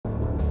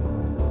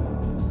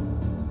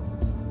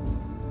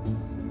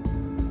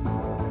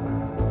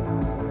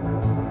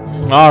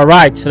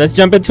Alright, so let's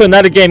jump into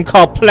another game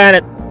called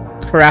Planet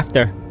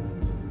Crafter.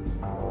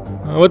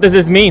 What does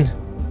this mean?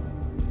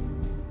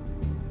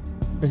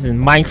 This is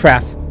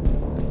Minecraft.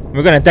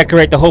 We're gonna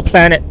decorate the whole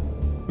planet.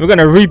 We're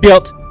gonna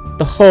rebuild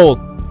the whole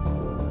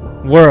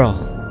world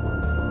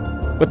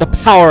with the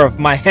power of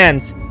my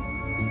hands.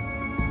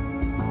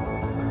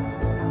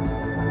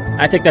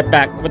 I take that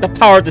back. With the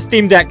power of the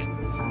Steam Deck.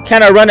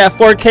 Can I run at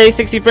 4K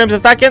 60 frames a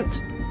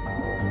second?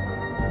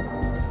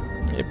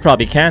 It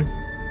probably can.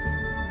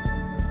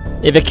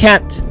 If it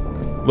can't,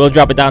 we'll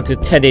drop it down to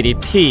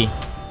 1080p.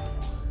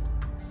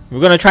 We're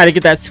gonna try to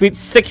get that sweet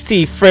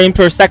 60 frame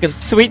per second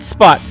sweet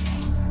spot.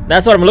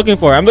 That's what I'm looking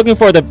for. I'm looking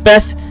for the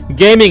best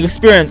gaming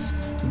experience.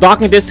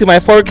 Docking this to my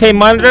 4K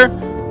monitor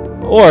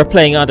or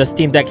playing on the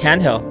Steam Deck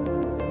handheld.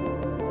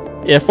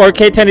 If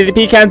 4K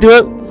 1080p can't do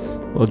it,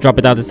 we'll drop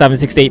it down to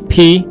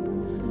 768p.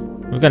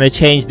 We're gonna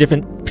change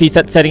different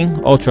preset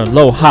setting, ultra,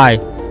 low, high,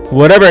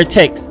 whatever it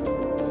takes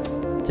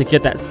to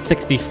get that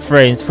 60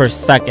 frames per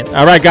second.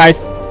 Alright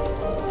guys,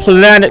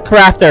 Planet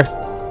Crafter.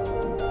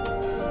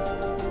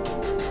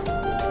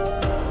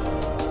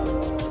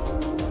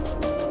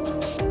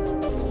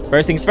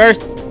 First things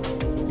first,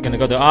 you're gonna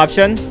go to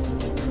option.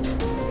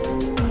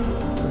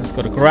 Let's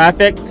go to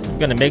graphics. I'm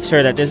gonna make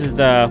sure that this is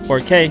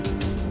 4K.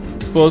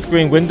 Full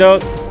screen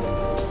window.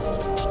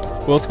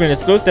 Full screen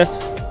exclusive.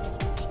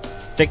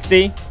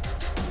 60.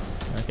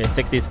 Okay,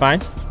 60 is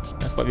fine.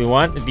 That's what we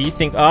want.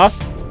 VSync off.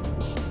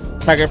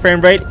 Target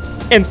frame rate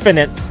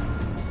infinite.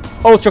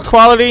 Ultra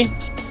quality.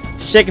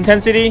 Shake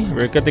intensity.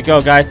 We're good to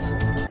go, guys.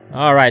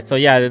 Alright, so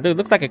yeah, it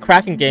looks like a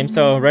crafting game,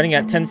 so running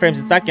at 10 frames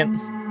a second.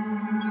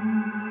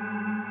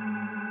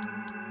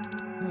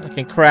 I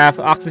can craft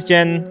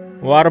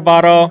oxygen, water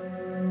bottle,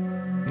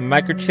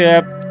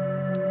 microchip,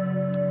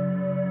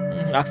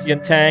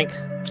 oxygen tank.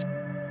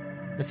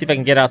 Let's see if I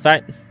can get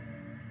outside.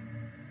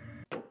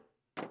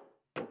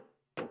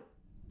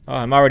 Oh,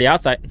 I'm already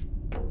outside.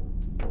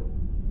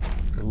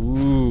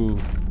 Ooh.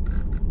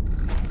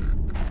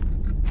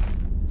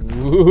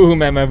 Ooh,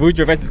 man, my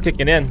Voodoo vest is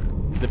kicking in.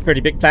 It's a pretty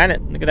big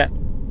planet. Look at that.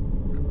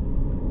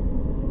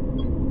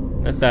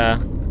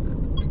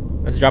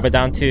 Let's drop it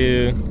down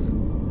to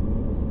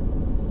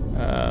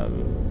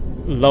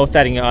low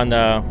setting on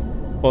the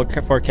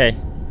 4K.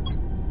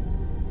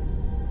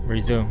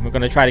 Resume. We're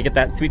gonna try to get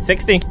that sweet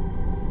 60.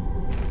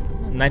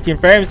 19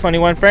 frames,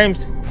 21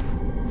 frames.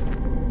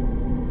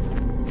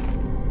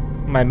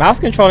 My mouse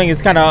controlling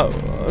is kind of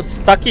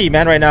stucky,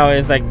 man, right now.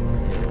 It's like,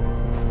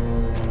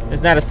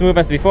 it's not as smooth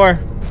as before.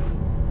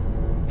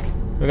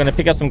 We're gonna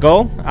pick up some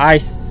gold.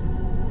 Ice.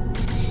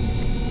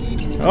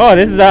 Oh,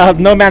 this is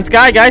No Man's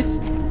Sky, guys.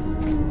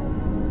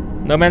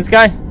 No Man's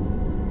Sky.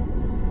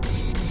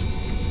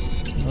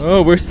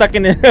 Oh, we're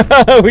sucking in.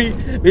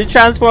 we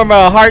transform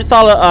a hard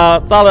solid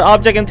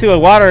object into a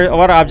water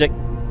object.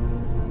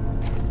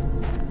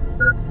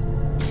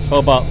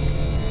 Cobalt.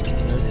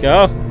 Let's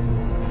go.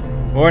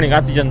 Warning,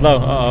 oxygen low.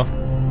 Uh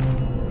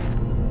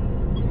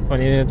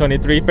oh.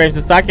 23 frames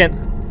a second.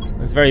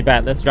 That's very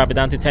bad. Let's drop it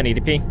down to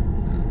 1080p.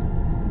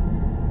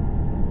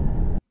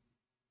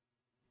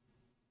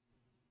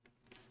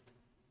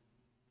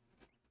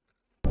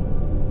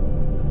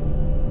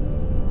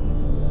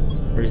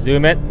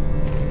 Resume it.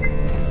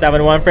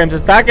 71 frames a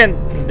second.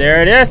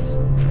 There it is.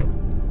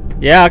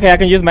 Yeah, okay, I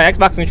can use my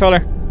Xbox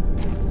controller.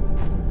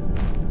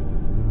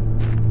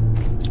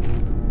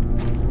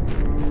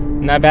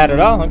 Not bad at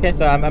all. Okay,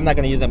 so I'm not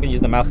gonna use that. I'm gonna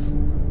use the mouse.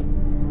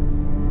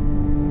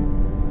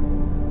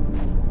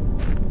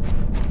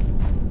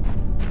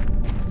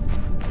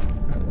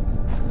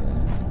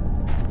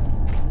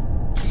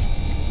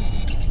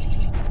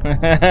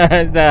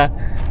 It's the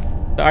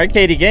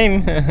arcadey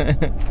game.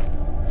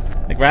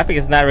 The graphic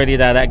is not really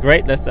that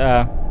great. Let's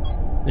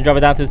drop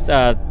it down to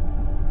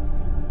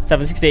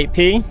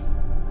 768p.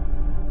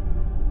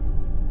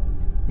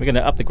 We're gonna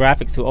up the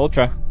graphics to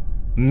ultra,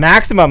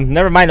 maximum.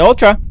 Never mind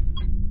ultra.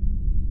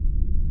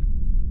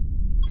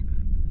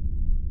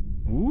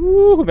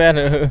 Ooh,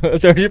 man,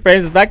 30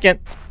 frames a second.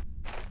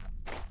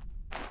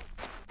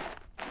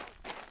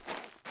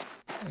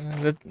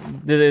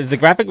 Is the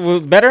graphic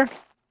better?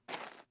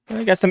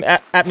 We got some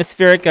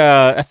atmospheric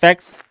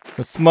effects,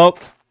 some smoke.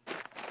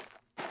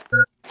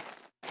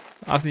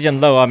 Oxygen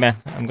low. Oh man,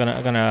 I'm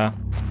gonna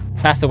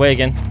pass away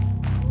again.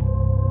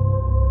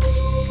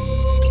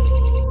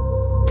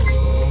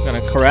 I'm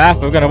gonna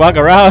craft. We're gonna walk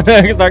around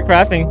and start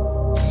crafting.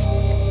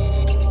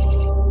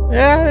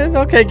 Yeah, it's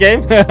okay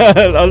game.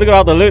 Oh, look at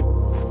all the loot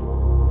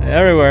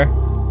everywhere.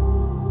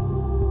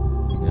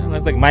 Yeah,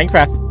 looks like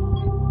Minecraft.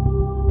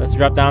 Let's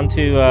drop down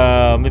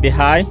to maybe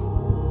high.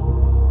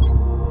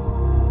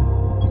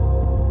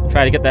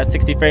 Try to get that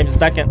 60 frames a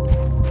second.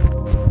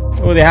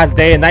 Oh, it has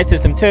day and night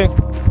system too.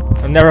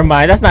 Oh, never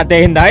mind, that's not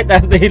day and night.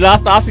 That's he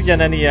lost oxygen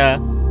and he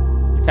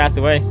passed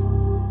away.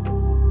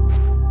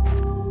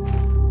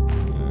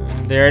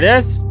 There it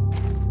is.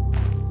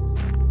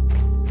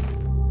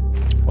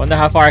 Wonder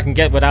how far I can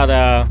get without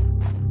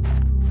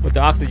with the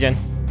oxygen.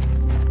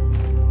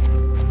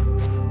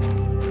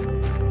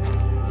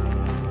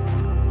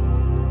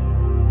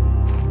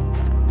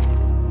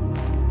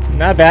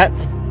 Not bad.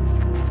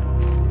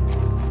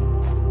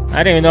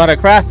 I didn't even know how to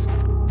craft.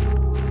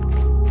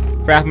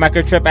 Craft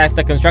microchip at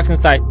the construction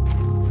site.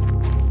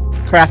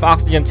 Craft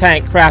oxygen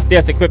tank. Craft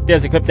this, equip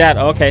that.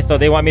 Okay, so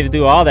they want me to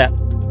do all that.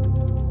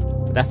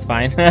 That's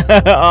fine.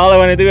 All I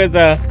want to do is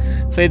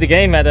play the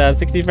game at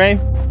 60 frame.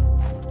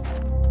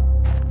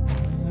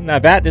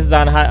 Not bad. This is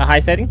on a high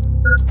setting.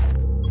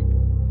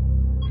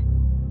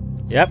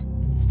 Yep.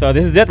 So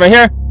this is it right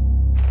here.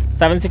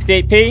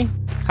 768p,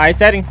 high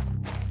setting.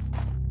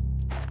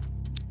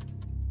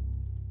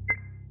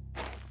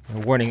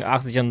 Warning,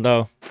 oxygen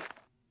low.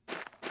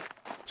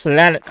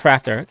 Planet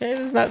Crafter. Okay,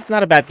 it's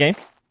not a bad game.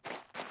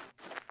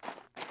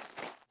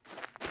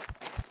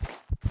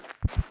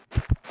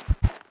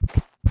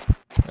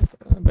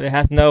 But it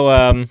has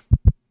no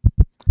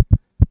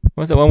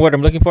what's that one word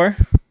I'm looking for?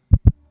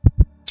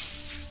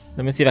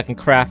 Let me see if I can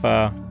craft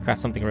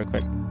something real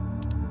quick.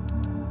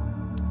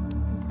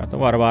 Craft the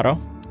water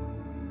bottle.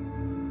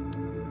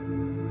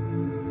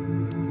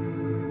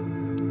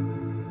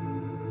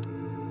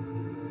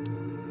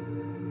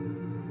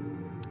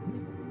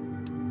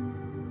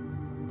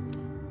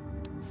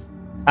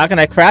 How can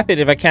I craft it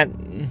if I can't?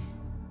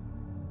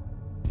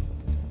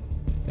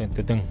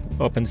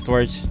 Open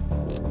storage.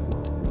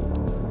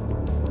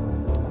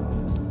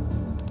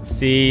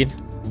 Seed.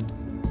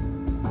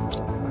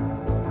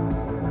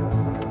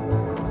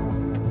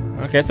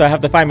 Okay, so I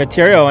have to find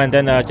material and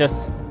then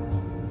just.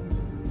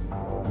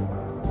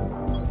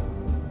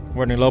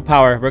 We're in low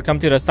power. Welcome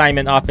to the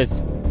assignment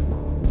office.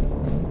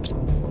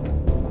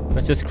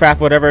 Let's just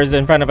craft whatever is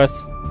in front of us.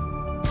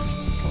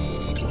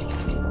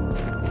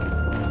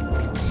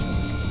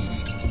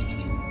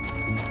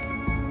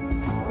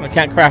 I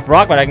can't craft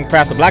rock, but I can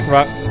craft the black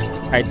rock.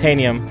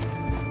 Titanium.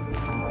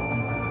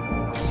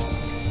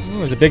 Ooh,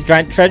 there's a big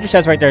giant treasure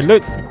chest right there.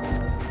 Loot.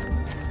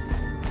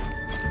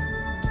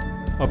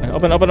 Open.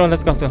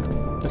 Let's go.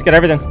 Let's get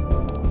everything.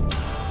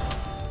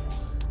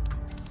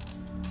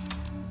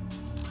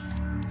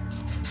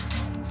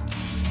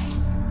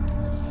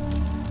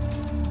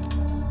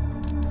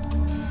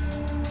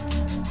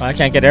 Well, I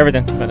can't get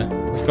everything, but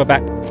let's go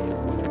back.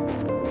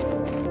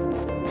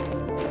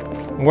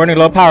 We're in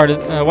low power.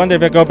 I wonder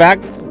if I go back.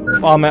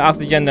 All my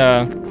oxygen.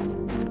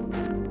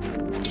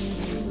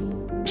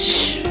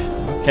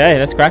 Okay,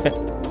 let's craft it.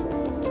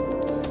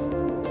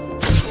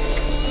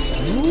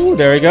 Ooh,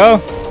 there we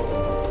go.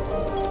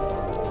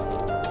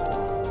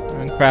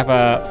 And craft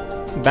a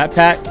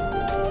backpack.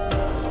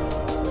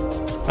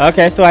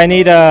 Okay, so I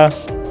need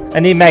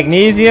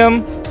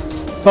magnesium.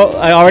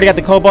 I already got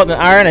the cobalt and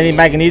iron. I need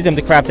magnesium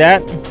to craft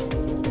that.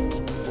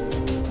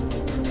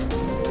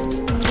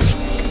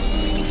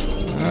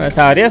 That's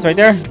how it is right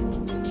there.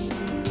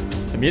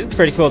 The music's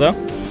pretty cool though.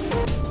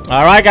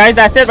 Alright guys,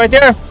 that's it right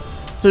there.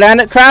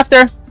 Planet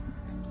Crafter.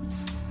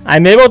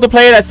 I'm able to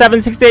play it at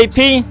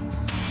 768p,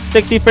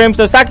 60 frames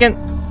per second,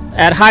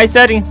 at high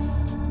setting.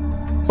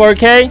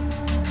 4K,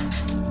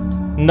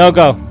 no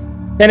go.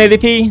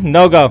 1080p,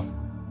 no go.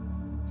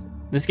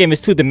 This game is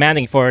too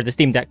demanding for the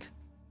Steam Deck.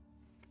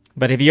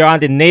 But if you're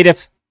on the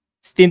native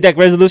Steam Deck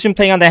resolution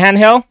playing on the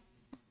handheld,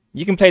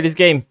 you can play this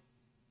game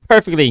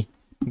perfectly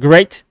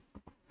great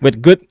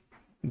with good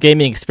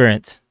gaming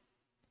experience.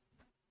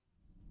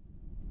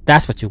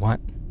 That's what you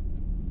want.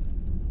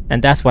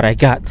 And that's what I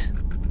got.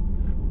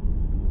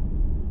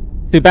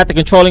 Too bad the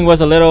controlling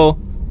was a little,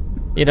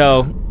 you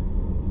know,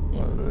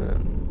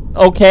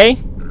 okay.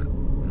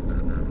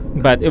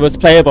 But it was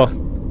playable.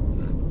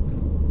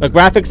 The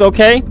graphics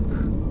okay.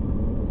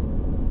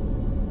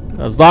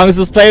 As long as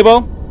it's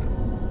playable,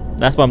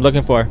 that's what I'm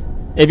looking for.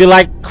 If you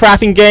like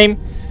crafting game,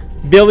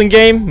 building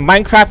game,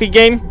 Minecrafting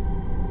game,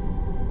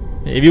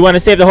 if you want to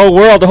save the whole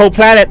world, the whole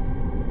planet,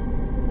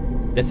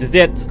 this is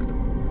it.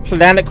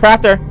 Planet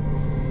Crafter.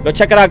 Go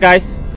check it out, guys.